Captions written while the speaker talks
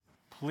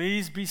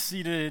Please be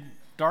seated,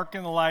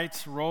 darken the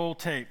lights, roll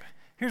tape.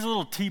 Here's a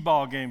little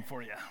t-ball game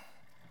for you.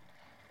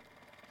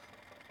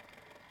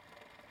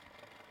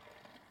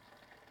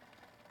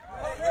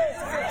 What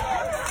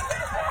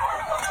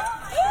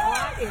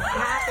is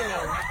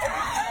happening?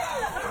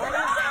 What is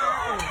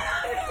happening?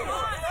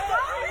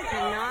 This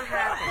cannot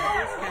happen.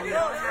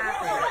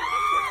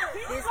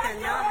 This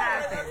cannot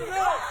happen.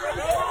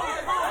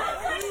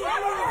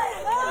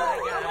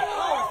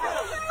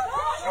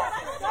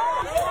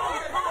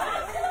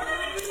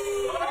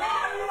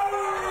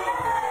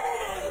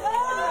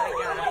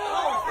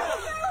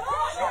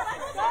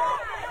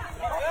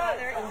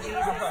 Father, in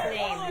Jesus'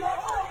 name. In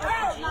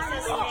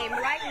Jesus' name,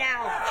 right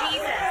now,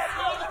 Jesus.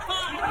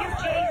 You,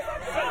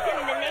 Satan,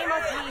 in the name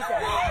of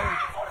Jesus.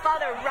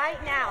 Father, right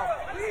now.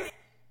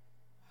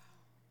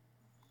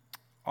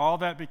 All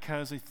that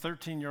because a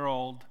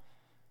 13-year-old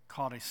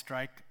caught a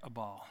strike a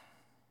ball.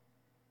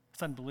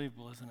 It's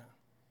unbelievable, isn't it?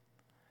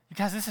 You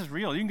guys, this is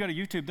real. You can go to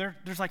YouTube.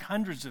 There's like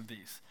hundreds of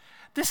these.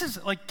 This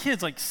is like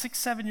kids like 6,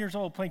 7 years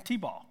old playing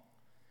t-ball.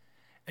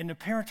 And the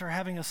parents are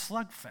having a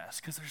slugfest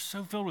because they're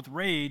so filled with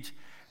rage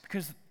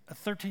because a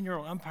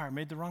 13-year-old umpire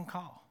made the wrong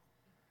call.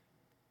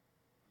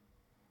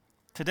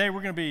 Today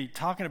we're going to be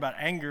talking about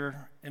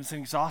anger, and it's an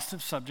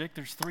exhaustive subject.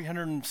 There's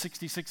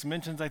 366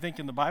 mentions, I think,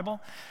 in the Bible.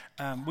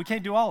 We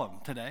can't do all of them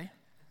today,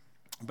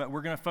 but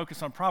we're going to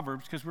focus on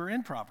Proverbs because we're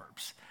in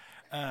Proverbs.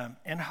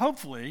 And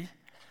hopefully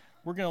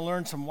we're going to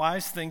learn some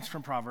wise things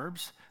from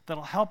Proverbs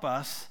that'll help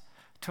us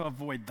to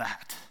avoid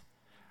that.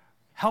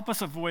 Help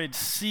us avoid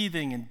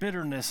seething and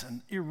bitterness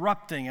and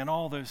erupting and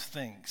all those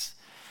things.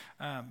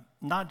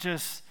 Not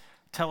just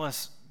tell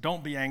us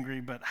don't be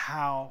angry, but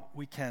how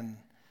we can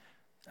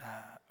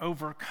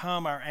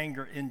overcome our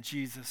anger in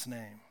Jesus'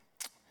 name.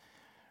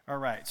 All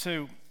right,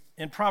 so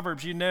in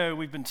Proverbs, you know,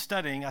 we've been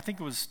studying, I think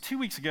it was 2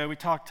 weeks ago, we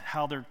talked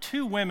how there are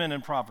two women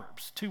in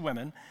Proverbs, two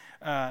women.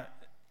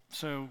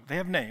 So they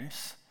have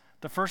names.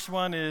 The first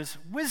one is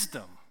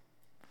Wisdom,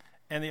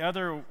 and the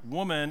other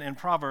woman in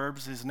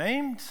Proverbs is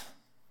named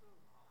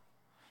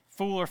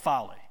Fool or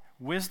Folly.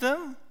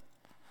 Wisdom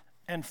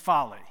and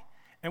Folly.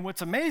 And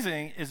what's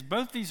amazing is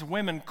both these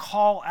women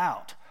call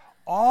out,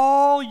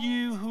 all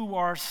you who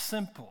are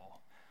simple,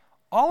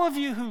 all of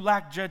you who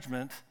lack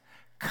judgment,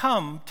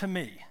 come to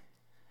me.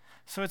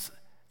 So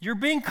you're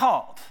being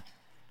called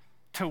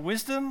to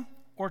wisdom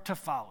or to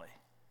folly,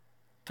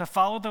 to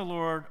follow the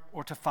Lord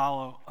or to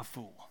follow a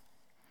fool.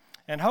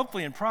 And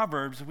hopefully in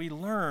Proverbs, we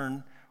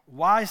learn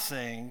wise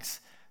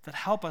sayings that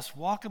help us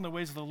walk in the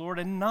ways of the Lord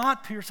and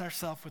not pierce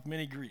ourselves with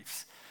many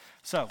griefs.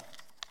 So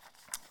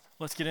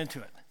let's get into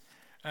it.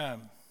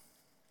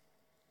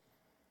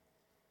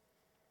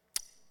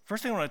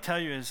 First thing I want to tell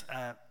you is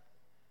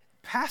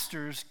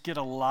pastors get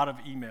a lot of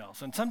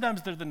emails, and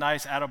sometimes they're the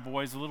nice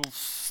attaboys, the little,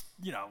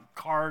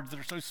 cards that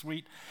are so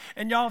sweet.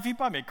 And y'all, if you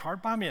buy me a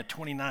card, buy me a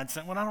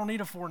 29-cent one. I don't need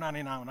a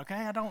 $4.99 one, okay?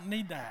 I don't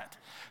need that.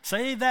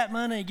 Save that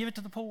money, give it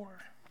to the poor.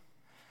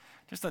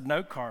 Just a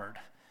note card.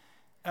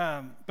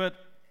 But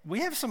we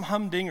have some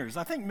humdingers.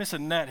 I think Miss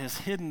Annette has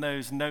hidden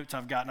those notes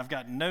I've gotten. I've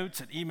got notes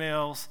and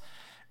emails,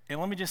 and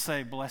let me just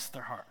say, bless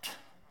their heart.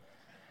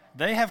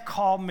 They have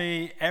called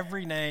me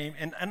every name,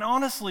 and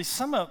honestly,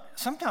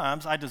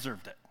 sometimes I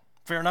deserved it.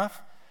 Fair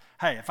enough?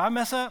 Hey, if I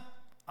mess up,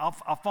 I'll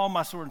fall on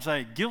my sword and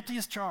say, guilty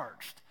as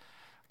charged.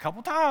 A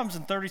couple times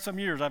in 30-some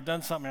years, I've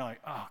done something like,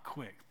 oh,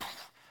 quick.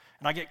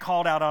 And I get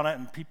called out on it,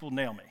 and people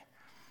nail me.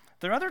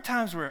 There are other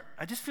times where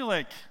I just feel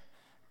like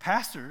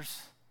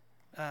pastors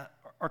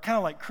are kind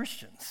of like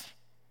Christians,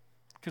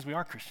 because we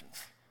are Christians.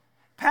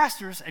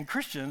 Pastors and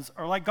Christians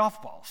are like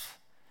golf balls.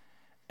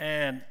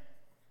 And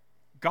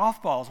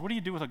golf balls, what do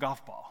you do with a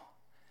golf ball?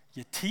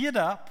 You tee it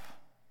up,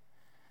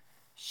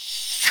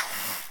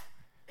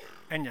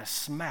 and you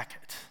smack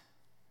it.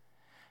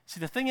 See,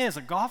 the thing is,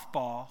 a golf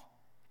ball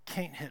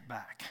can't hit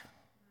back.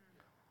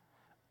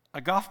 A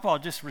golf ball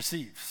just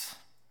receives.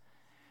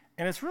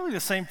 And it's really the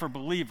same for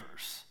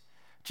believers.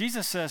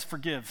 Jesus says,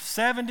 forgive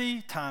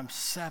 70 times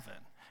 7.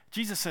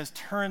 Jesus says,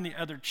 turn the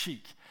other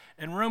cheek.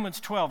 In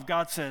Romans 12,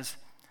 God says,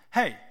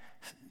 hey,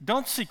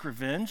 don't seek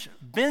revenge.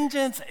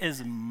 Vengeance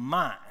is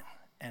mine,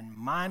 and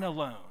mine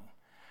alone.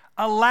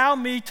 Allow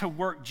me to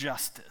work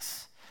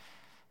justice.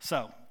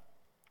 So,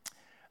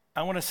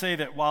 I want to say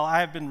that while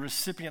I have been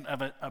recipient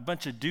of a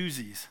bunch of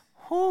doozies,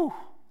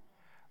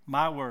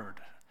 my word.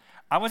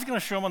 I was going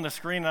to show them on the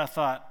screen, and I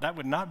thought that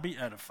would not be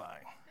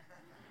edifying.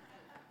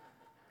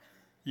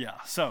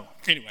 Yeah, so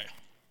anyway,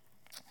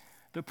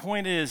 the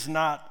point is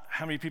not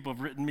how many people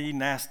have written me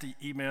nasty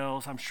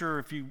emails. I'm sure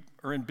if you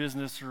are in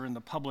business or in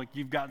the public,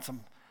 you've gotten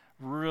some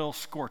real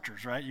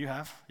scorchers, right? You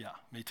have? Yeah,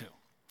 me too.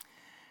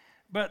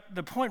 But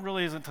the point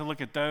really isn't to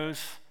look at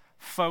those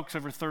folks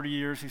over 30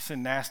 years who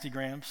send nasty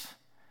grams.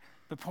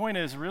 The point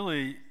is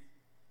really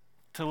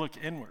to look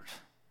inward.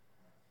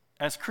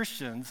 As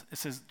Christians, it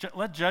says,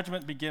 let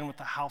judgment begin with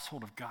the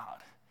household of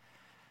God.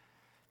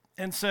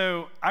 And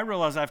so I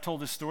realize I've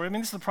told this story. I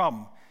mean, this is the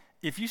problem.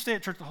 If you stay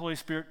at Church of the Holy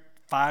Spirit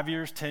 5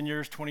 years, 10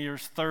 years, 20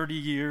 years, 30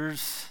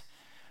 years,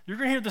 you're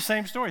going to hear the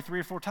same story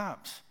 3 or 4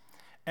 times.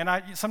 And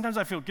sometimes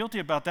I feel guilty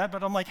about that,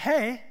 but I'm like,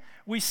 hey,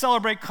 we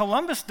celebrate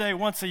Columbus Day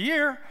once a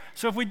year.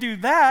 So if we do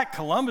that,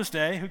 Columbus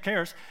Day, who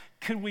cares?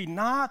 Could we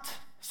not,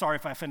 sorry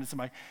if I offended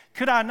somebody,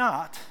 could I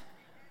not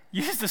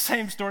use the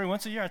same story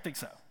once a year? I think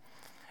so.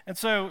 And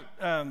so,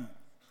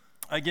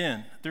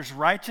 again, there's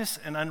righteous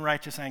and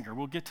unrighteous anger.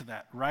 We'll get to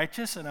that.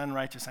 Righteous and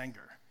unrighteous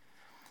anger.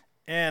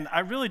 And I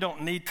really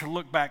don't need to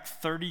look back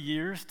 30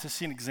 years to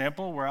see an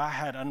example where I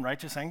had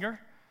unrighteous anger.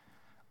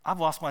 I've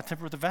lost my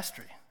temper at the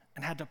vestry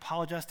and had to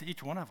apologize to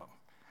each one of them.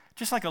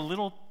 Just like a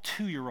little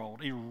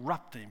 2-year-old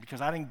erupting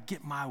because I didn't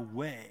get my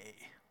way.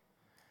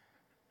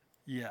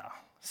 Yeah,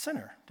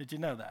 sinner. Did you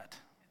know that?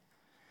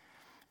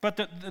 But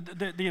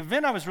the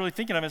event I was really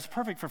thinking of is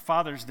perfect for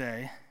Father's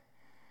Day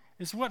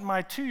is what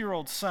my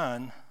 2-year-old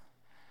son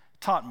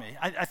taught me.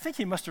 I think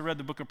he must have read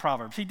the book of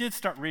Proverbs. He did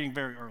start reading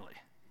very early.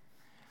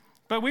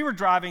 But we were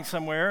driving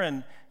somewhere,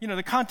 and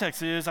the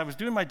context is I was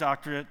doing my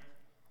doctorate,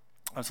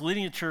 I was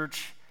leading a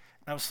church,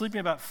 and I was sleeping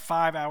about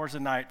 5 hours a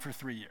night for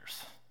 3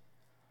 years.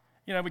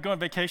 We go on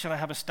vacation, I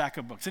have a stack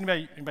of books.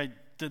 Anybody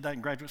did that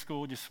in graduate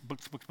school? Just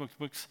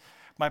books.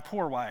 My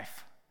poor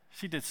wife,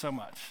 she did so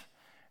much,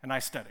 and I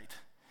studied.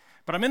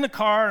 But I'm in the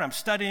car, and I'm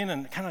studying,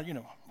 and kind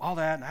of, all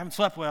that, and I haven't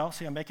slept well.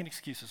 See, I'm making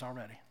excuses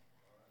already.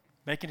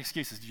 Making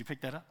excuses. Did you pick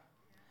that up?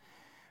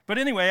 But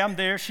anyway, I'm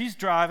there. She's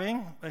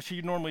driving, as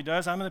she normally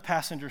does. I'm in the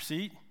passenger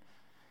seat,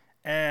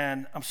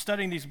 and I'm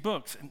studying these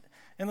books.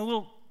 And the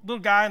little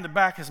guy in the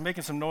back is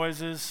making some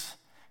noises,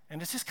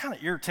 and it's just kind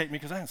of irritating me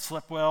because I hadn't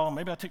slept well.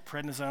 Maybe I took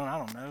prednisone. I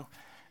don't know.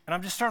 And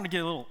I'm just starting to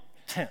get a little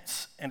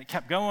tense. And it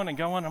kept going and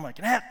going. I'm like,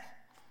 Annette,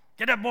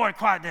 get that boy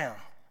quiet down.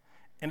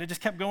 And it just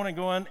kept going and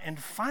going. And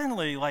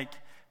finally,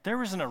 there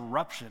was an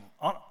eruption.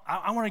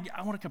 I want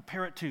to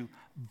compare it to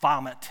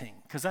vomiting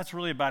because that's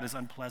really about as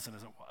unpleasant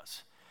as it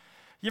was.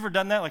 You ever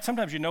done that?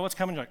 Sometimes you know what's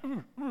coming. You're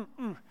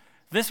like,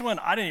 This one,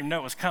 I didn't even know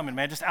it was coming,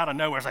 man. Just out of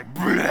nowhere, it's like,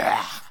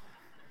 bleh.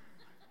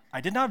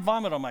 I did not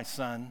vomit on my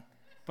son,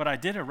 but I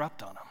did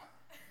erupt on him.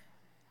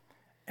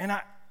 And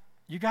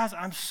you guys,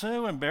 I'm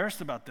so embarrassed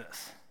about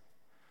this.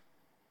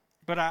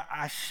 But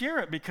I share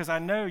it because I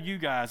know you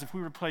guys, if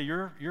we were to play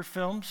your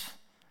films,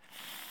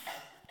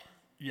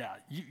 yeah,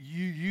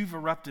 you've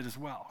erupted as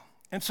well.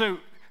 And so,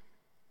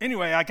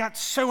 anyway, I got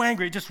so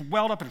angry, it just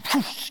welled up and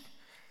whoosh.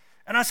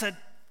 And I said,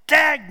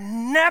 dag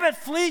nabbit,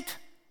 Fleet.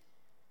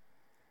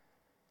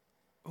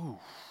 Ooh,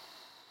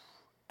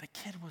 the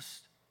kid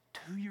was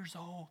 2 years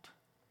old.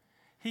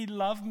 He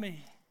loved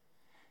me.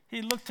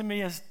 He looked to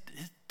me as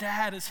his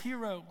dad, his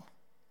hero.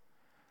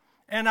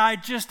 And I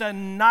just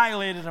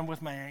annihilated him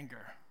with my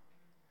anger.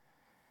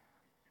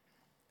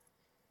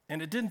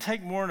 And it didn't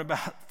take more than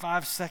about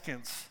 5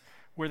 seconds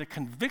where the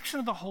conviction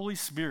of the Holy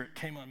Spirit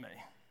came on me.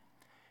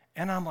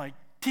 And I'm like,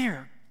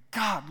 dear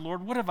God,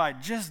 Lord, what have I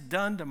just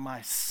done to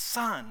my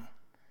son?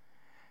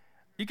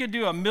 You could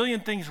do a million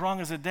things wrong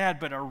as a dad,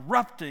 but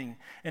erupting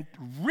and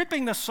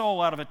ripping the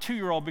soul out of a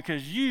 2-year-old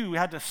because you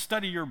had to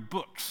study your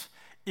books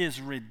is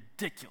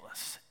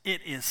ridiculous.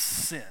 It is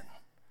sin.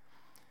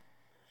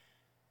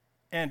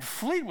 And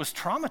Fleet was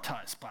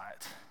traumatized by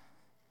it.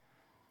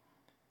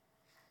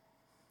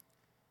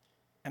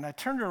 And I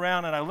turned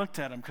around and I looked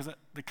at him because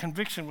the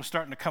conviction was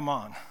starting to come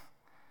on.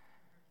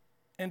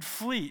 And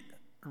Fleet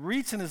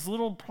reached in his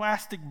little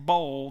plastic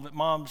bowl that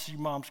you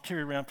moms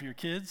carry around for your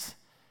kids.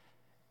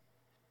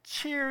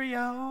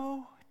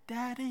 Cheerio,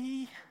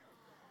 Daddy.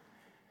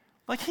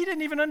 He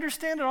didn't even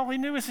understand it. All he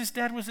knew is his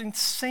dad was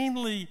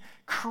insanely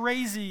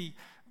crazy,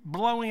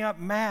 blowing up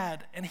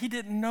mad, and he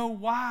didn't know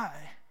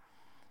why.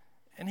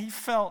 And he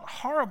felt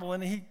horrible,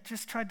 and he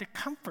just tried to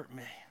comfort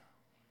me.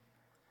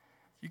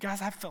 You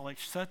guys, I felt like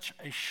such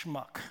a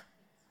schmuck.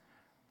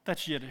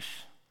 That's Yiddish.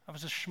 I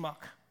was a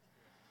schmuck.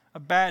 A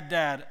bad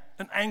dad,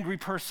 an angry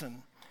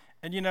person.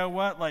 And you know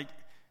what?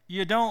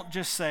 You don't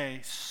just say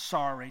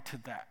sorry to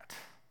that.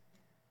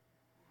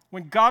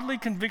 When godly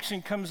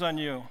conviction comes on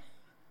you,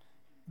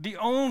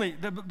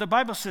 the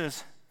Bible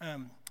says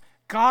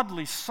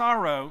godly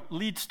sorrow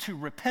leads to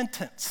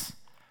repentance,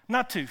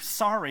 not to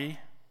sorry.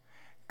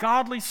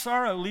 Godly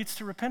sorrow leads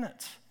to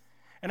repentance.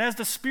 And as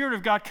the Spirit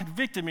of God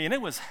convicted me, and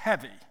it was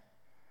heavy.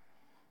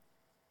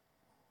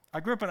 I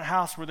grew up in a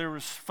house where there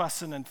was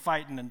fussing and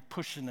fighting and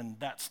pushing and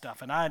that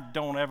stuff, and I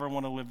don't ever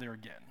want to live there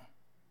again.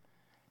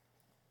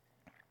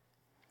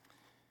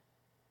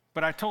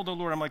 But I told the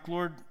Lord, I'm like,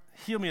 Lord,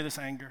 heal me of this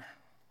anger.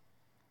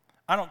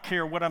 I don't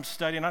care what I'm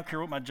studying. I don't care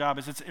what my job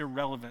is. It's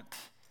irrelevant.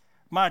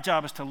 My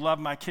job is to love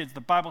my kids. The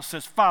Bible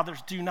says,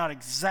 fathers, do not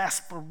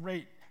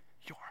exasperate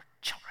your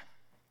children.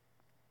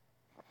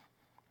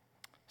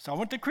 So I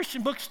went to the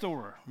Christian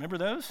bookstore. Remember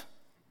those?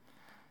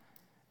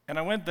 And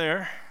I went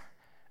there,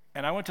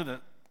 and I went to the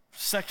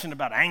section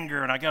about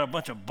anger, and I got a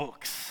bunch of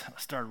books. I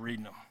started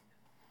reading them.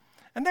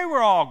 And they were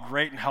all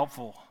great and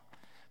helpful.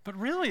 But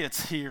really,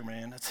 it's here,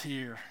 man. It's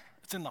here.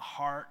 It's in the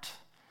heart.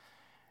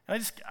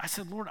 And I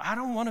said, Lord, I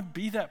don't want to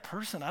be that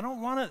person. I don't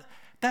want to,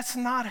 that's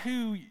not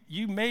who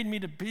you made me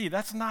to be.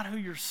 That's not who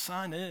your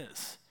son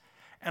is.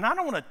 And I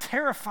don't want to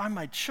terrify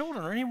my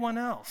children or anyone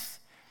else.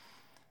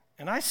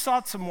 And I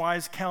sought some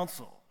wise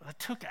counsel. I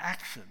took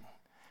action.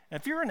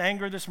 If you're in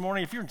anger this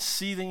morning, if you're in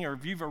seething or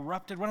if you've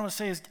erupted, what I'm going to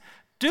say is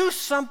do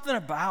something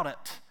about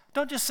it.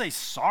 Don't just say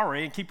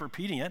sorry and keep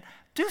repeating it.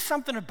 Do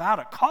something about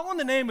it. Call on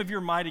the name of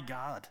your mighty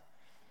God.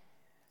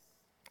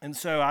 And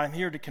so I'm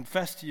here to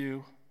confess to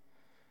you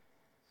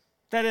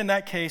that in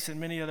that case and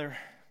many other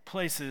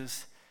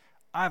places,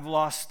 I've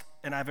lost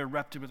and I've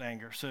erupted with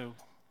anger. So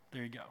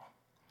there you go.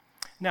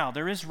 Now,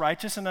 there is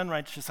righteous and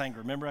unrighteous anger.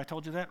 Remember I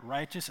told you that?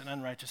 Righteous and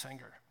unrighteous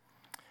anger.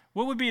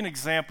 What would be an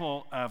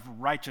example of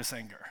righteous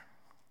anger?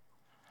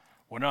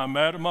 When I'm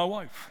mad at my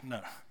wife.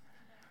 No.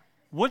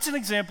 What's an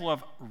example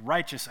of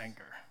righteous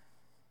anger?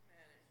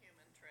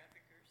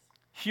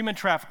 Human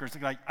traffickers.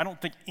 Like, I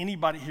don't think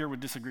anybody here would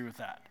disagree with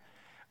that.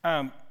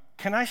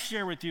 Can I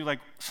share with you like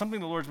something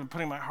the Lord's been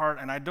putting in my heart,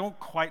 and I don't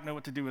quite know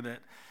what to do with it,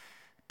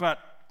 but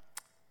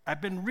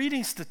I've been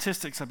reading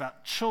statistics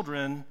about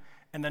children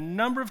and the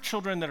number of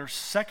children that are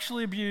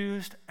sexually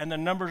abused and the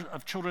number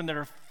of children that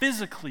are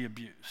physically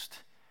abused.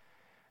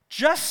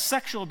 Just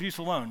sexual abuse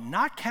alone,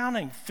 not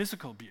counting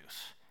physical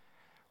abuse.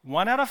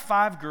 1 out of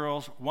 4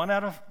 girls, 1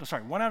 out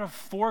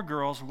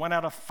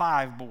of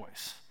 5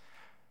 boys.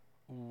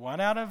 1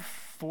 out of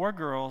 4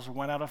 girls,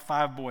 1 out of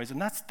 5 boys,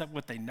 and that's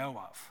what they know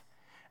of.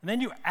 And then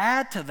you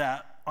add to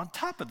that, on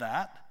top of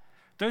that,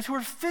 those who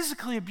are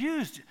physically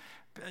abused.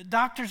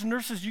 Doctors and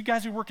nurses, you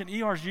guys who work in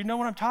ERs, you know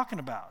what I'm talking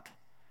about.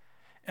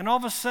 And all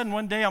of a sudden,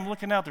 one day I'm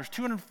looking out, there's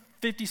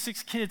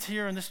 256 kids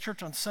here in this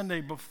church on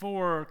Sunday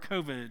before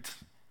COVID.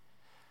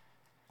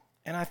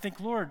 And I think,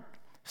 Lord,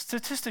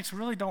 statistics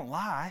really don't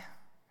lie.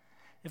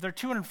 If there are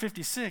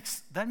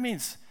 256, that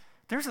means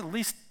there's at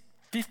least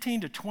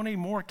 15 to 20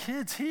 more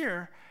kids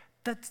here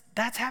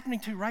that's happening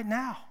to right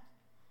now.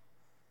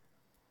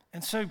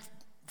 And so,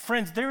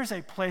 friends, there is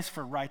a place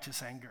for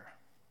righteous anger.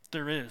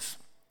 There is.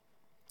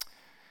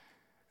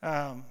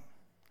 I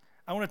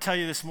want to tell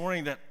you this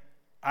morning that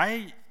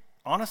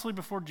honestly,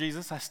 before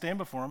Jesus, I stand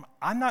before him.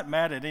 I'm not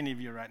mad at any of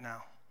you right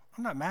now.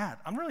 I'm not mad.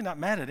 I'm really not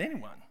mad at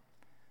anyone.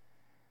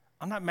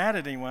 I'm not mad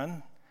at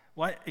anyone,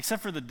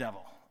 except for the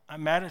devil.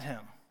 I'm mad at him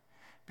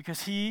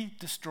because he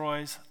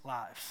destroys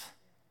lives.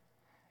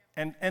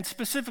 And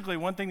specifically,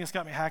 one thing that's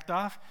got me hacked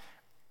off,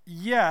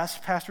 yes,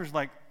 pastors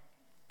like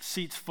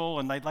seats full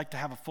and they'd like to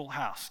have a full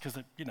house because,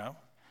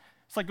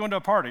 it's like going to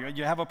a party.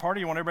 You have a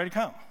party, you want everybody to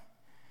come.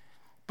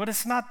 But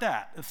it's not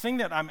that. The thing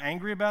that I'm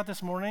angry about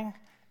this morning,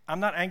 I'm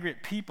not angry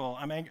at people,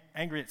 I'm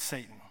angry at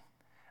Satan.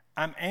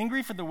 I'm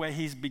angry for the way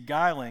he's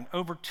beguiling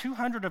over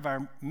 200 of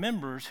our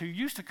members who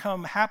used to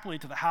come happily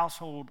to the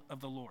household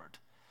of the Lord,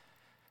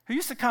 who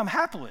used to come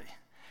happily,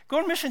 go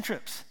on mission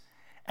trips,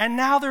 and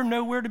now they're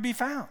nowhere to be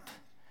found.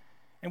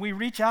 And we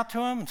reach out to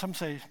them, and some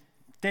say,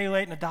 day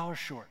late and $1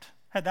 short.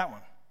 Had that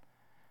one.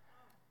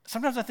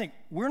 Sometimes I think,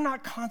 we're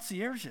not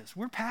concierges,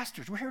 we're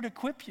pastors, we're here to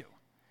equip you.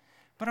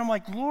 But I'm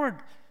like, Lord,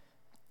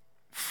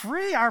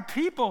 free our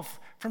people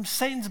from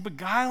Satan's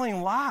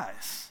beguiling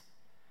lies.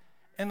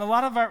 And a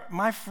lot of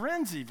my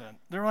friends even,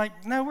 they're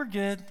like, no, we're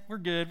good.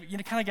 You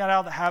kind of got out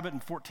of the habit in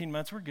 14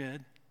 months, we're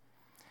good.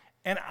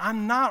 And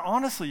I'm not,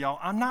 honestly, y'all,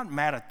 I'm not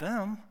mad at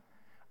them.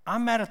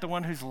 I'm mad at the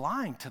one who's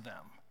lying to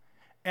them.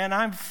 And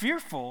I'm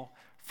fearful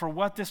for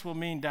what this will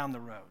mean down the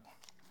road.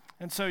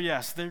 And so,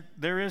 yes,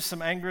 there is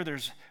some anger.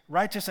 There's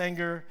righteous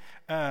anger.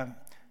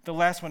 The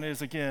last one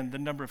is, again, the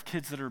number of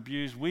kids that are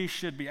abused. We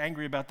should be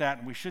angry about that,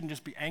 and we shouldn't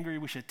just be angry.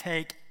 We should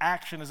take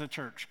action as a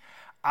church.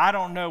 I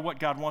don't know what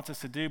God wants us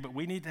to do, but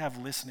we need to have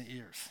listening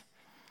ears.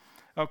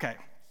 Okay,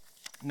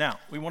 now,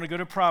 we want to go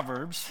to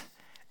Proverbs,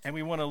 and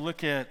we want to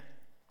look at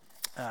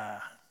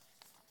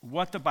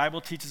what the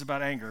Bible teaches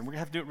about anger, and we're going to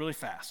have to do it really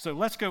fast. So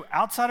let's go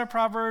outside of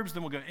Proverbs,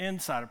 then we'll go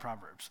inside of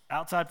Proverbs.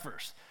 Outside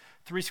first.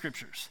 3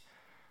 scriptures.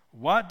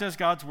 What does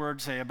God's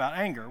word say about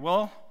anger?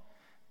 Well,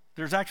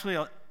 there's actually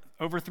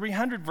over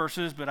 300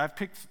 verses, but I've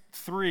picked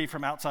 3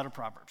 from outside of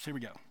Proverbs. Here we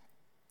go.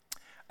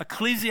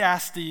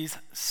 Ecclesiastes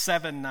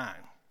 7:9.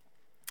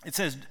 It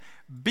says,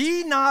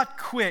 be not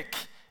quick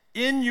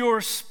in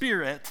your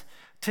spirit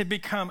to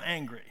become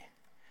angry,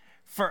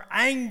 for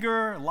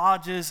anger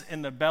lodges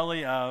in the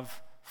belly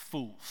of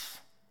fools.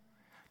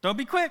 Don't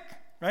be quick,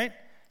 right?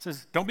 It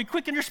says, don't be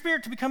quick in your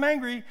spirit to become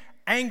angry.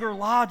 Anger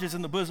lodges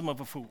in the bosom of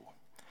a fool.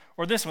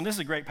 Or this one, this is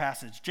a great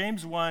passage,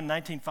 James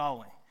 1:19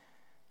 following.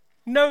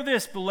 Know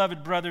this,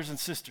 beloved brothers and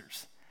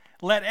sisters.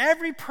 Let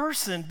every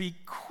person be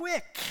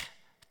quick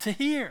to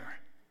hear,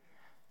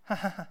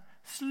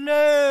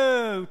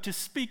 slow to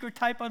speak or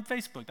type on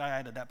Facebook. I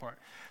added that part.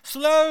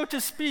 Slow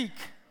to speak,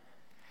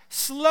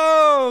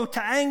 slow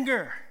to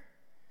anger.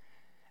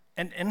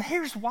 And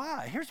here's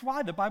why. Here's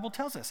why the Bible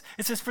tells us.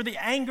 It says, for the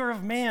anger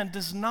of man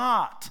doesn't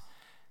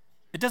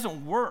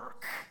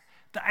work.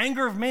 The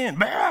anger of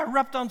man,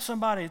 erupt on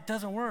somebody, it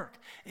doesn't work.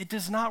 It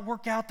does not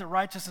work out the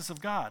righteousness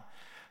of God.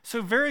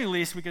 So very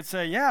least we could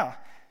say, yeah,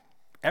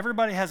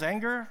 everybody has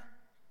anger,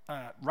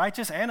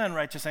 righteous and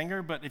unrighteous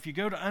anger, but if you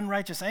go to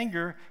unrighteous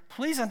anger,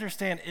 please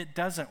understand it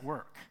doesn't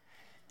work.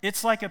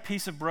 It's like a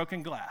piece of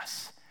broken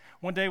glass.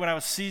 One day when I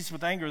was seized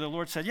with anger, the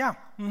Lord said, you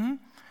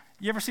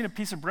ever seen a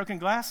piece of broken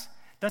glass?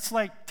 That's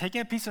like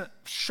taking a piece of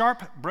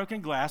sharp,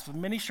 broken glass with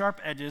many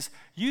sharp edges.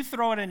 You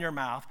throw it in your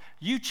mouth.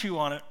 You chew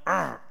on it,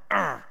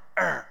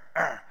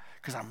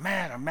 because I'm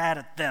mad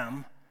at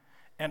them.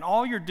 And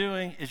all you're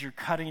doing is you're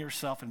cutting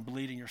yourself and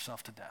bleeding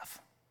yourself to death.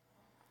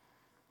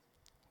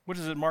 What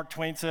is it Mark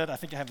Twain said? I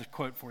think I have the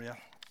quote for you.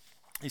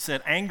 He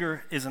said,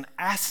 anger is an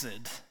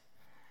acid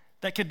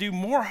that could do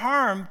more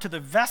harm to the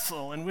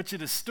vessel in which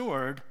it is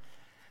stored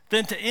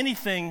than to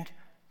anything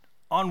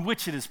on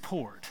which it is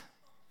poured.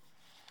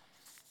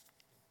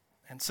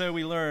 And so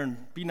we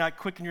learn, be not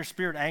quick in your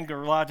spirit,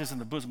 anger lodges in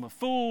the bosom of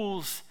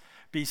fools.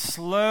 Be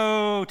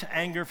slow to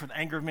anger, for the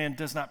anger of man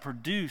does not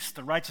produce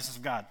the righteousness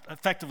of God.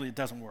 Effectively, it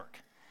doesn't work.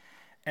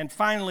 And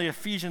finally,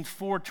 Ephesians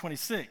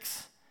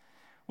 4:26,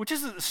 which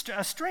is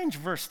a strange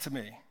verse to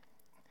me.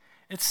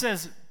 It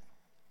says,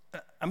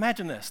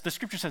 imagine this. The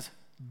scripture says,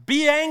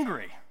 be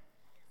angry.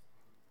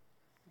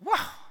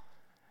 Wow.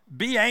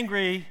 Be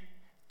angry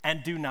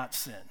and do not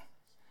sin.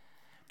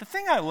 The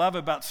thing I love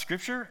about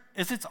scripture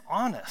is it's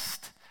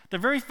honest. The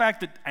very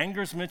fact that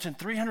anger is mentioned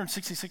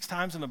 366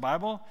 times in the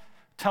Bible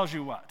tells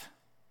you what?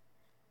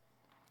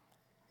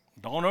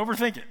 Don't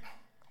overthink it.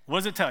 What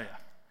does it tell you?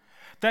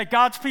 That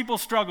God's people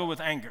struggle with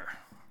anger,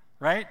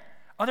 right?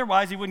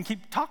 Otherwise, he wouldn't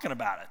keep talking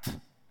about it.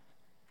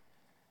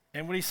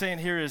 And what he's saying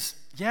here is,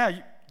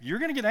 yeah, you're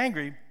going to get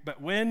angry, but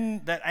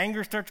when that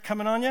anger starts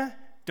coming on you,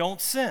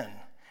 don't sin.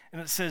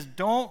 And it says,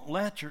 don't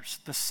let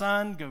the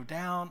sun go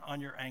down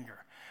on your anger.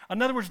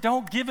 In other words,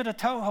 don't give it a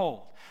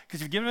toehold.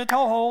 Because if you give it a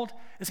toehold,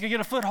 it's going to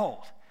get a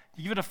foothold.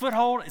 You give it a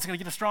foothold, it's going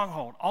to get a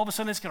stronghold. All of a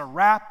sudden, it's going to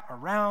wrap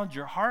around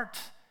your heart,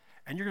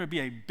 and you're going to be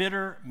a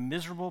bitter,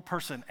 miserable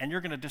person, and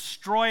you're going to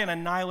destroy and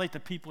annihilate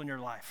the people in your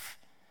life.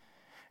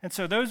 And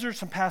so those are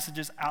some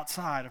passages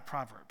outside of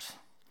Proverbs.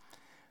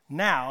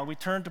 Now we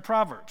turn to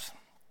Proverbs,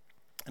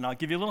 and I'll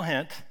give you a little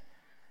hint.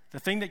 The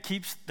thing that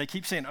they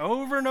keep saying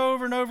over and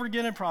over and over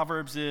again in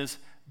Proverbs is,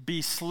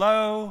 be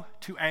slow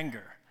to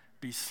anger.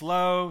 Be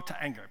slow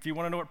to anger. If you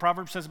want to know what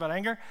Proverbs says about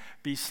anger,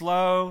 be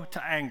slow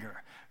to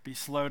anger. Be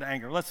slow to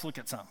anger. Let's look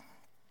at some.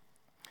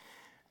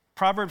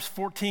 Proverbs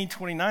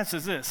 14:29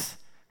 says this,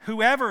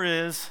 whoever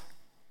is,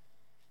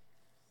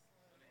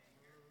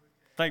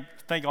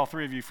 thank all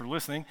three of you for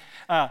listening.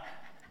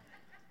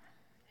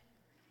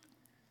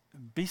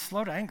 Be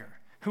slow to anger.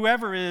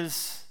 Whoever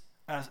is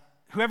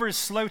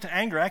slow to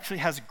anger actually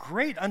has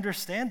great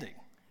understanding.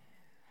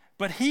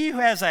 But he who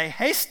has a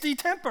hasty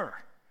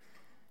temper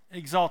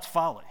exalts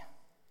folly.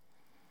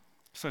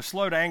 So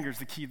slow to anger is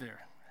the key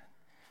there.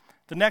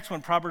 The next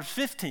one, Proverbs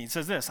 15,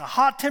 says this, a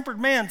hot-tempered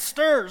man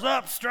stirs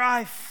up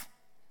strife,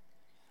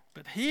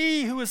 but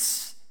he who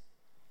is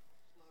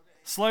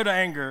slow to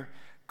anger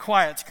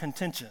quiets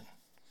contention.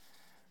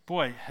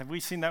 Boy, have we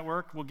seen that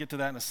work? We'll get to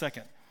that in a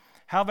second.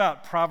 How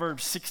about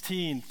Proverbs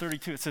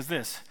 16:32? It says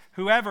this,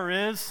 whoever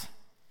is,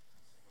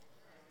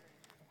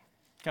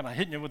 kind of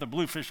hitting you with a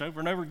bluefish over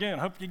and over again.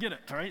 Hope you get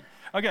it, right?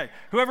 Okay,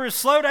 whoever is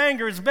slow to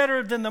anger is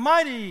better than the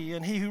mighty,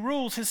 and he who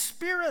rules his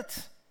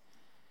spirit.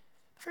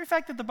 The very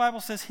fact that the Bible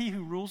says he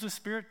who rules his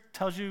spirit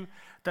tells you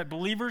that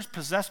believers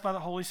possessed by the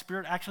Holy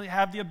Spirit actually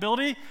have the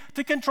ability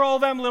to control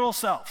them little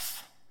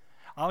selves.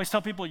 I always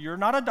tell people, you're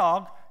not a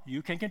dog,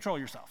 you can control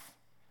yourself.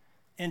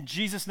 In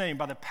Jesus' name,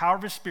 by the power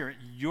of his Spirit,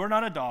 you're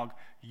not a dog,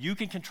 you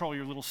can control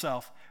your little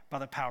self by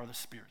the power of the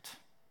Spirit.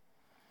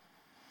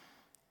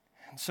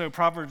 And so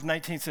Proverbs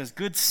 19 says,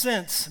 good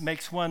sense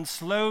makes one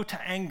slow to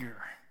anger,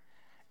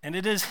 and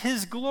it is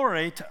his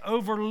glory to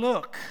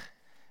overlook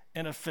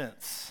an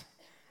offense.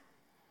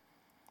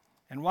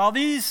 And while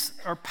these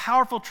are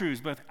powerful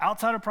truths, both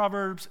outside of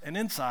Proverbs and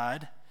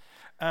inside,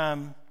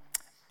 I'm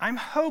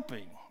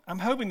hoping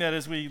that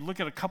as we look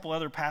at a couple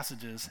other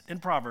passages in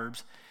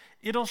Proverbs,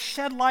 it'll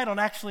shed light on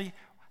actually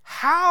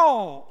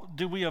how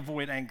do we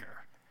avoid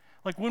anger?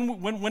 Like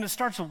when it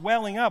starts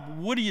welling up,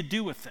 what do you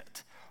do with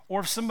it? Or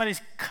if somebody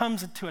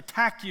comes to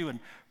attack you and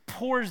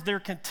pours their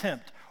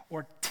contempt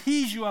or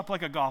tees you up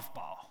like a golf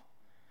ball,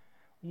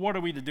 what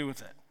are we to do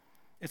with it?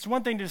 It's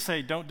one thing to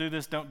say, don't do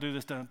this, don't do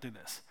this, don't do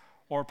this.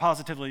 Or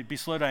positively, be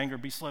slow to anger,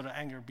 be slow to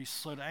anger, be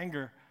slow to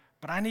anger.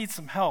 But I need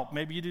some help.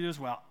 Maybe you do as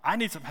well. I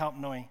need some help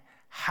knowing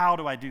how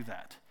do I do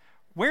that?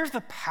 Where's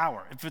the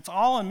power? If it's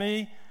all on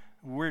me,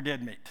 we're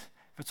dead meat.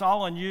 If it's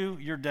all on you,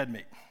 you're dead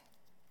meat.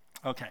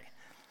 Okay,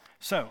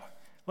 so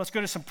let's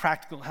go to some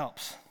practical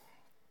helps.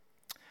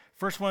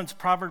 First one's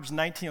Proverbs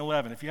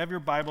 19:11. If you have your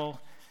Bible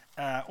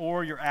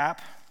or your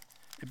app,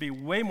 it'd be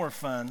way more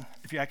fun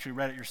if you actually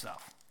read it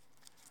yourself.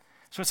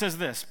 So it says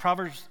this,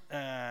 Proverbs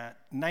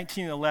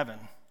 19:11.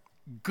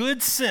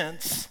 Good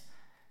sense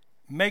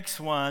makes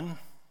one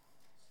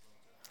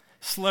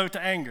slow to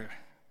anger.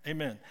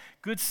 Amen.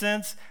 Good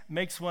sense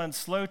makes one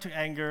slow to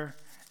anger.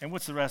 And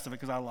what's the rest of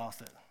it? Because I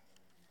lost it.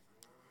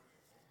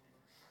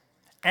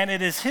 And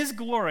it is his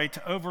glory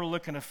to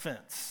overlook an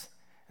offense.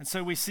 And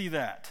so we see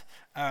that.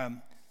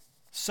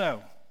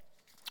 So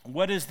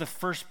what is the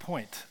first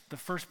point? The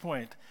first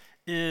point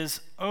is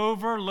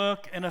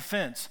overlook an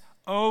offense.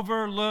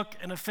 Overlook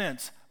an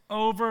offense.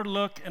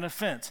 Overlook an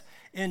offense.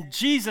 In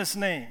Jesus'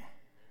 name,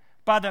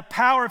 by the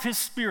power of his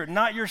Spirit,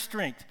 not your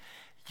strength,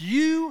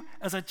 You,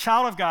 as a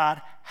child of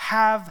God,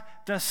 have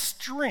the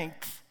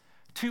strength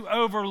to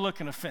overlook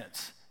an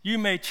offense. You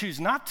may choose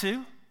not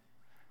to,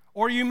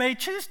 or you may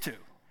choose to.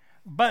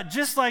 But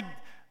just like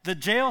the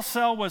jail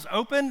cell was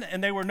open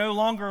and they were no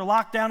longer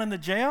locked down in the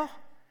jail,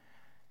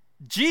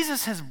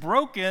 Jesus has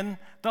broken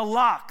the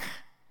lock.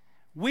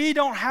 We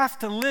don't have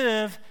to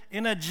live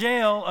in a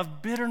jail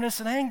of bitterness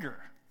and anger.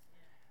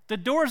 The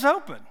door's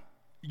open.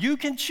 You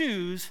can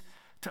choose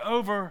to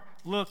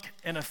overlook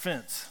an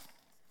offense.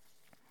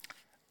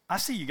 I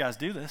see you guys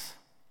do this.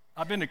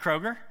 I've been to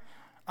Kroger.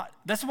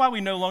 That's why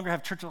we no longer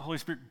have Church of the Holy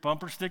Spirit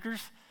bumper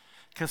stickers,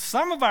 because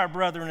some of our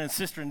brethren and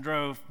sisters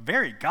drove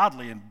very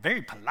godly and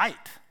very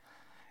polite,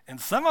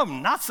 and some of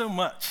them not so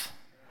much.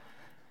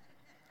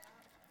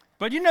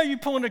 But you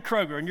pull into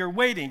Kroger and you're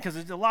waiting because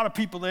there's a lot of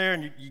people there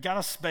and you got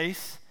a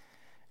space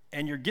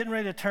and you're getting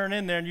ready to turn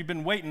in there and you've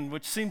been waiting,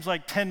 which seems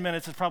like 10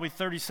 minutes, it's probably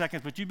 30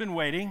 seconds, but you've been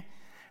waiting,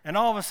 and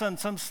all of a sudden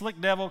some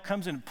slick devil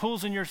comes and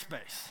pulls in your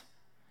space.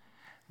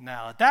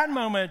 Now, at that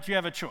moment, you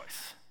have a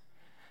choice.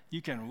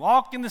 You can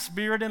walk in the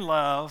Spirit and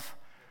love,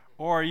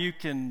 or you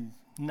can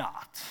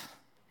not.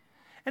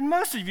 And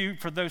most of you,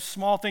 for those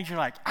small things, you're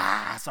like,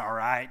 it's all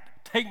right.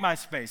 Take my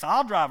space.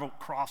 I'll drive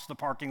across the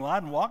parking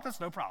lot and walk. That's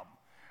no problem,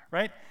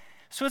 right?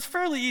 So it's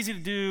fairly easy to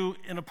do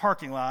in a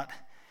parking lot.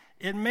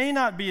 It may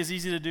not be as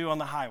easy to do on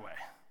the highway.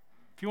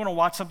 If you want to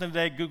watch something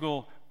today,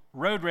 Google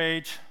road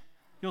rage.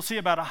 You'll see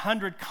about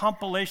 100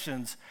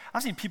 compilations.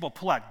 I've seen people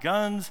pull out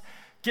guns,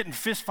 get in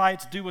fist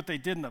fights, do what they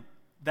did in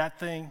that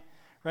thing,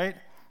 right?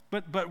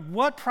 But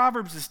what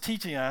Proverbs is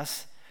teaching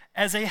us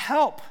as a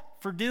help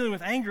for dealing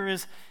with anger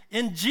is,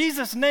 in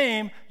Jesus'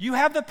 name, you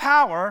have the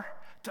power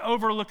to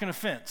overlook an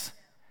offense.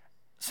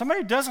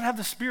 Somebody who doesn't have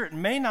the Spirit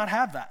may not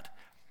have that.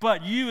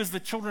 But you, as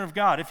the children of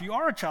God, if you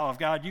are a child of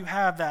God, you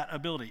have that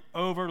ability.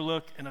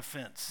 Overlook an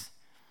offense.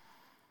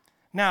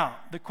 Now,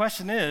 the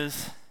question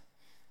is,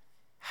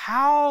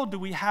 how do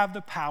we have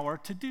the power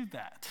to do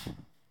that?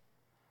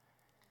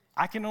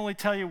 I can only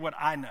tell you what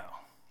I know.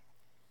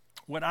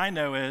 What I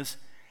know is,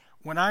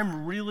 when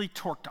I'm really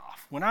torqued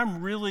off, when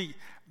I'm really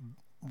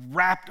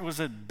wrapped,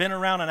 been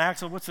around an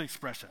axle, what's the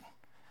expression?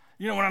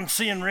 When I'm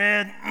seeing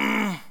red,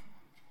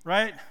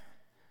 right?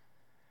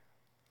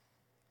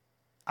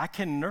 I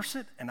can nurse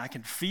it, and I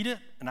can feed it,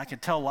 and I can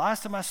tell lies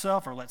to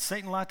myself or let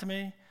Satan lie to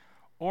me,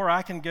 or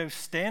I can go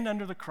stand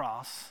under the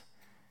cross,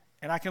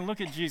 and I can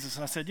look at Jesus,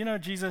 and I said,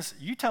 Jesus,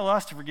 you tell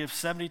us to forgive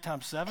 70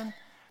 times 7,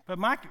 but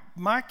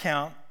my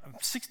count, I'm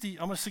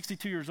almost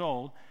 62 years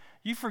old,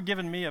 you've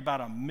forgiven me about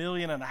 1.5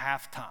 million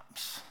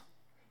times.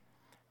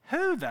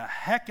 Who the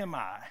heck am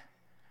I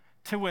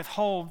to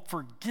withhold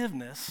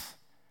forgiveness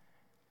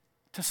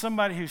to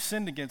somebody who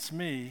sinned against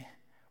me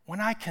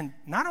when I can,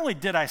 not only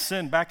did I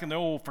sin back in the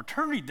old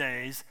fraternity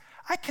days,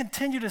 I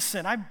continue to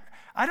sin.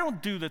 I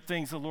don't do the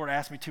things the Lord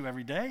asks me to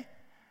every day.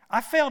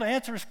 I fail to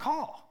answer his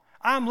call.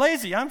 I'm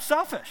lazy, I'm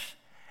selfish.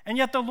 And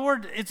yet the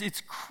Lord,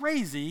 it's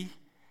crazy,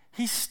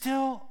 he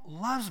still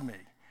loves me.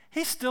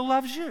 He still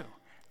loves you.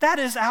 That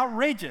is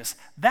outrageous.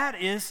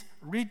 That is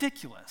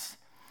ridiculous.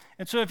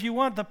 And so if you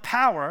want the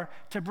power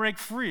to break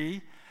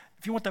free,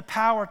 if you want the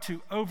power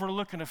to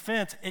overlook an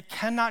offense, it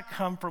cannot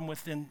come from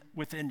within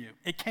you.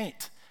 It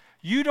can't.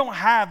 You don't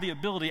have the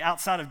ability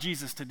outside of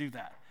Jesus to do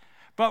that.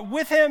 But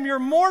with him, you're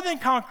more than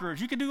conquerors.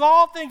 You can do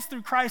all things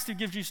through Christ who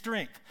gives you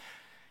strength.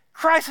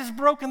 Christ has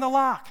broken the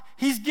lock.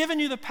 He's given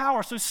you the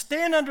power. So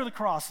stand under the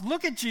cross.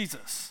 Look at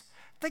Jesus.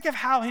 Think of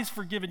how he's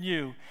forgiven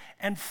you.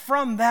 And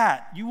from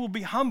that, you will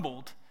be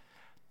humbled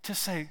to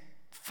say,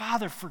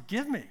 Father,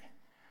 forgive me.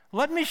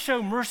 Let me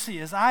show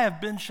mercy as I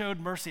have been showed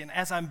mercy, and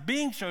as I'm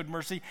being showed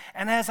mercy,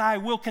 and as I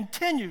will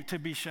continue to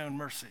be shown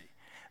mercy.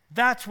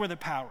 That's where the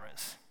power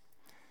is.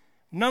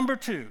 Number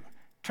 2,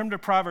 turn to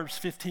Proverbs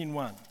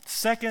 15:1.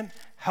 Second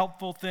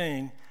helpful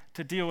thing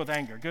to deal with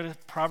anger. Go to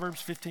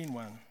Proverbs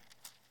 15:1.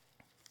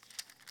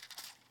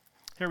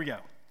 Here we go.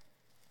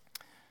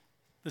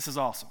 This is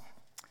awesome.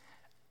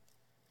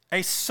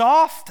 A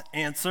soft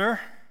answer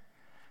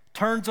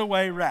turns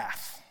away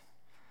wrath,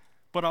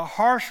 but a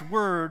harsh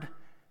word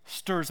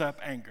stirs up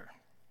anger.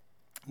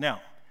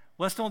 Now,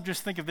 let's don't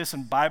just think of this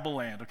in Bible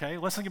land, okay?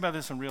 Let's think about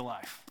this in real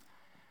life.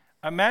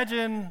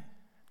 Imagine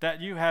that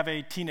you have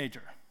a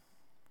teenager,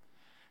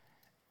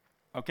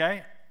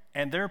 okay?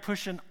 And they're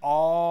pushing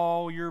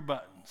all your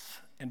buttons.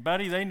 And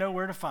buddy, they know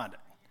where to find it.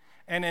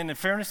 And in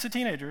fairness to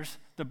teenagers,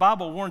 the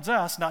Bible warns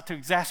us not to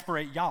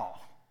exasperate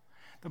y'all.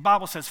 The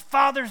Bible says,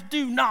 fathers,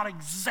 do not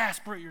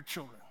exasperate your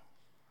children.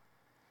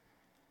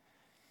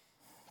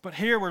 But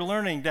here we're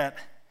learning that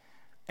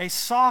a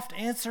soft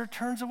answer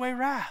turns away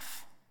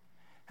wrath.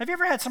 Have you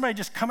ever had somebody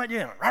just come at you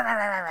and rah, rah,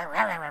 rah, rah,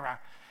 rah, rah, rah?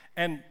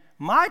 And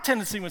my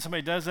tendency when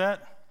somebody does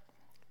that,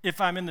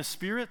 if I'm in the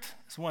Spirit,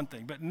 it's one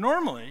thing. But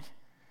normally,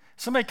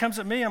 somebody comes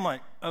at me, I'm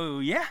like, oh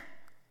yeah?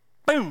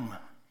 Boom.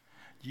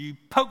 You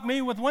poke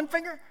me with 1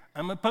 finger,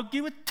 I'm going to poke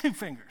you with 2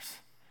 fingers.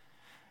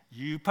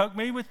 You poke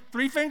me with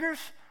 3 fingers,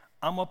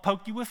 I'm going to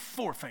poke you with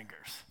 4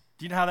 fingers.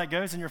 Do you know how that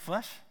goes in your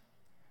flesh?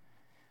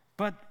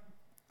 But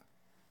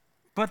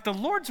the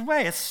Lord's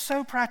way is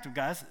so practical,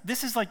 guys.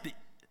 This is like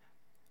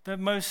the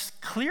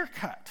most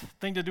clear-cut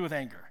thing to do with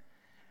anger.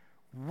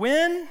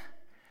 When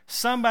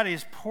somebody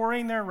is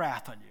pouring their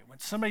wrath on you, when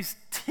somebody's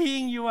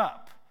teeing you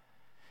up,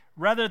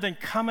 rather than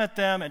come at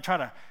them and try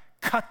to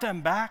cut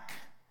them back,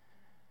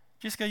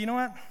 just go, you know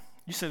what?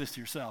 You say this to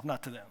yourself,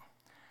 not to them.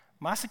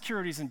 My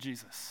security is in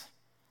Jesus.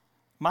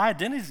 My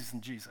identity is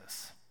in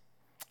Jesus.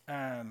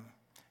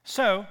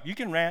 So you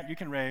can rant, you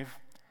can rave.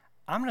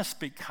 I'm going to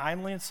speak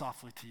kindly and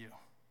softly to you.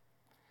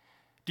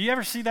 Do you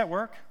ever see that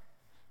work?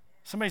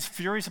 Somebody's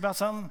furious about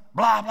something,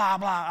 blah, blah,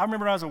 blah. I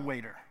remember when I was a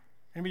waiter.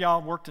 Anybody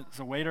y'all worked as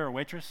a waiter or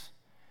waitress?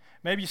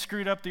 Maybe you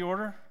screwed up the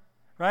order,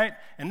 right?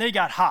 And they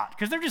got hot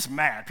because they're just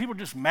mad. People are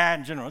just mad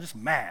in general, just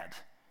mad.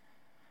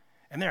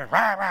 And they're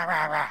rah, rah,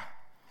 rah, rah.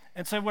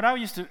 And so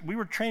we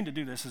were trained to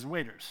do this as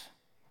waiters.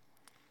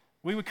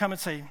 We would come and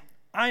say,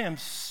 I am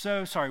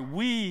so sorry.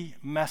 We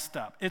messed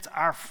up. It's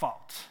our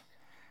fault.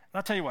 And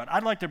I'll tell you what,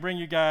 I'd like to bring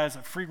you guys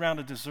a free round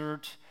of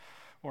dessert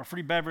or a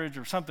free beverage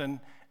or something,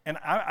 and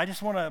I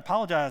just want to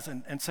apologize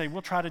and say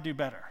we'll try to do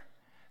better.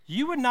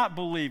 You would not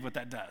believe what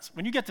that does.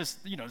 When you get this,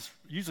 it's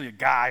usually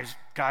guys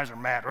are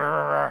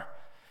mad.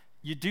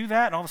 You do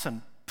that, and all of a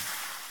sudden,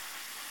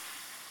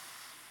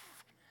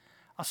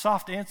 a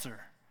soft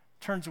answer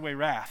turns away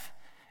wrath.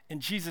 In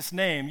Jesus'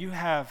 name, you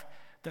have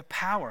the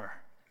power.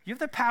 You have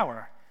the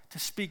power to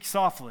speak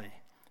softly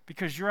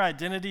because your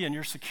identity and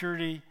your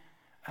security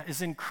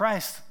is in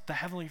Christ, the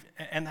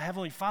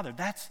Heavenly Father.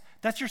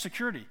 That's your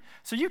security.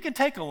 So you can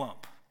take a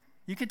lump.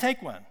 You can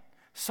take one.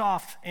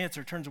 Soft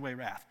answer turns away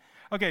wrath.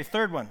 Okay,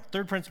 third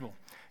principle.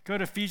 Go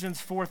to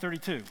Ephesians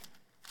 4:32.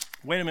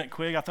 Wait a minute,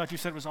 Quig. I thought you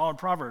said it was all in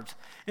Proverbs.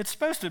 It's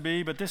supposed to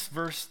be, but this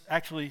verse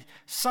actually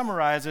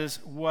summarizes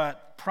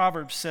what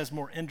Proverbs says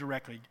more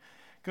indirectly.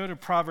 Go to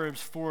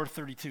Proverbs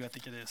 4:32, I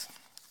think it is.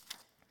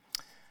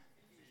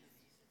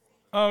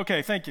 Oh,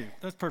 okay, thank you.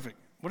 That's perfect.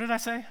 What did I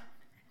say?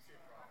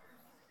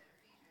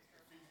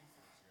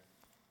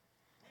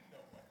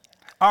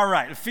 All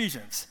right,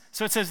 Ephesians.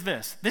 So it says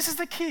this. This is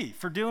the key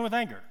for dealing with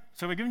anger.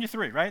 So we've given you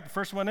three, right? The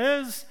first one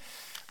is,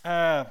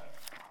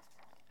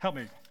 help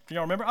me. Can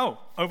y'all remember? Oh,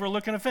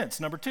 overlook an offense.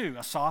 Number 2,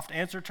 a soft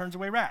answer turns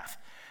away wrath.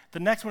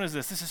 The next one is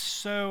this. This is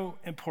so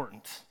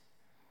important.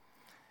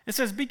 It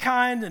says, be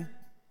kind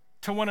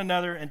to one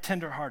another and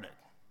tenderhearted.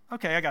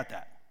 Okay, I got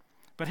that.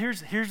 But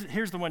here's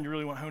the one you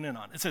really want to hone in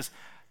on. It says,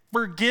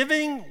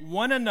 forgiving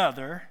one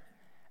another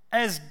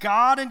as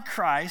God in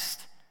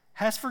Christ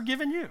has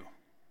forgiven you.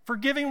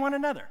 Forgiving one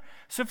another.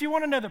 So if you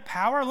want to know the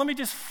power, let me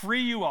just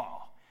free you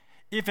all.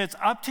 If it's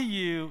up to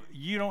you,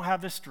 you don't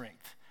have the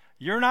strength.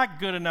 You're not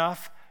good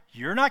enough.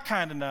 You're not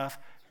kind enough.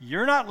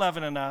 You're not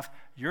loving enough.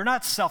 You're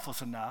not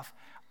selfless enough.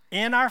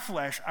 In our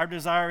flesh, our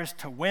desire is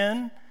to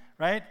win,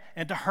 right,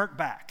 and to hurt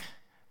back.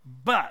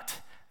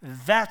 But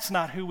that's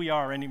not who we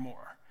are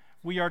anymore.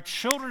 We are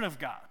children of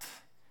God.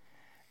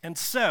 And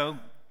so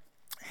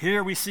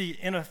here we see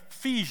in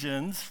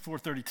Ephesians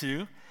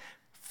 4:32,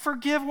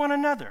 forgive one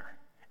another.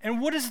 And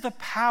what is the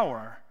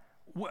power?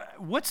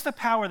 What's the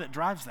power that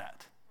drives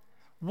that?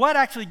 What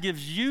actually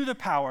gives you the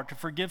power to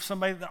forgive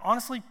somebody that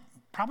honestly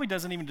probably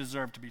doesn't even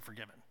deserve to be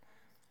forgiven?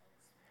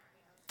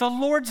 The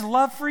Lord's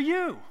love for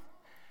you.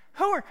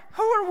 Who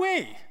are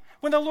we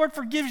when the Lord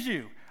forgives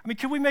you? I mean,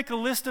 can we make a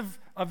list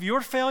of your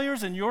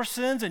failures and your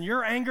sins and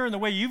your anger and the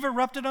way you've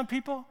erupted on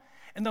people?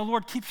 And the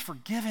Lord keeps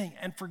forgiving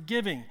and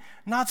forgiving.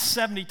 Not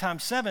 70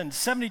 times 7,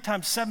 70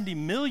 times 70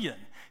 million.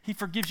 He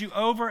forgives you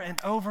over and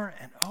over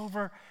and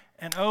over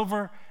and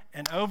over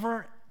and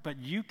over, but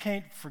you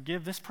can't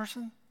forgive this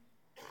person?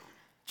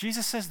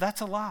 Jesus says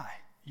that's a lie.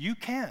 You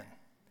can.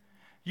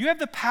 You have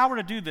the power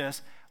to do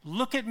this.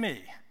 Look at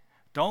me.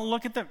 Don't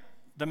look at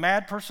the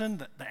mad person,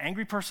 the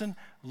angry person.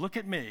 Look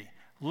at me.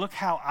 Look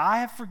how I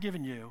have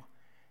forgiven you.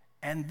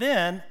 And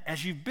then,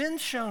 as you've been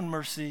shown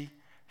mercy,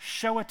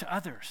 show it to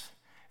others.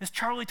 As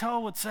Charlie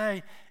Toll would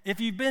say, if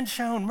you've been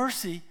shown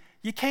mercy,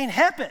 you can't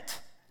help it.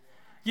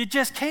 You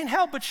just can't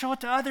help but show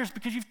it to others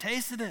because you've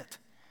tasted it.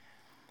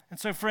 And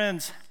so,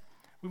 friends,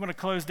 we want to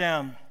close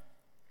down.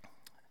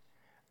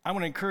 I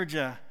want to encourage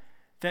you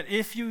that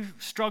if you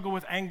struggle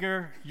with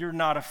anger, you're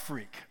not a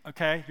freak,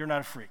 okay? You're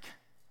not a freak.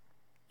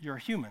 You're a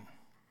human.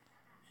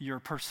 You're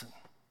a person.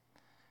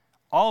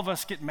 All of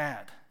us get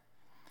mad.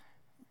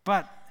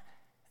 But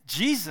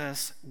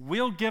Jesus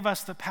will give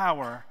us the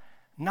power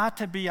not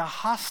to be a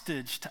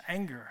hostage to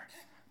anger,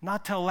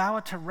 not to allow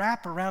it to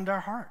wrap around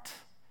our heart.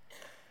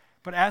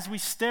 But as we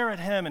stare at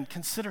him and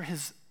consider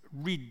his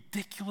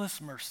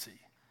ridiculous mercy,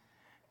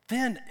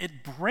 then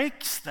it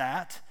breaks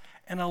that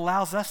and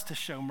allows us to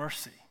show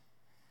mercy.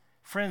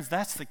 Friends,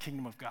 that's the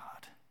kingdom of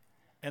God.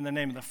 In the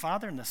name of the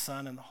Father, and the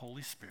Son, and the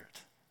Holy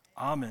Spirit.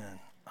 Amen.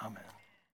 Amen.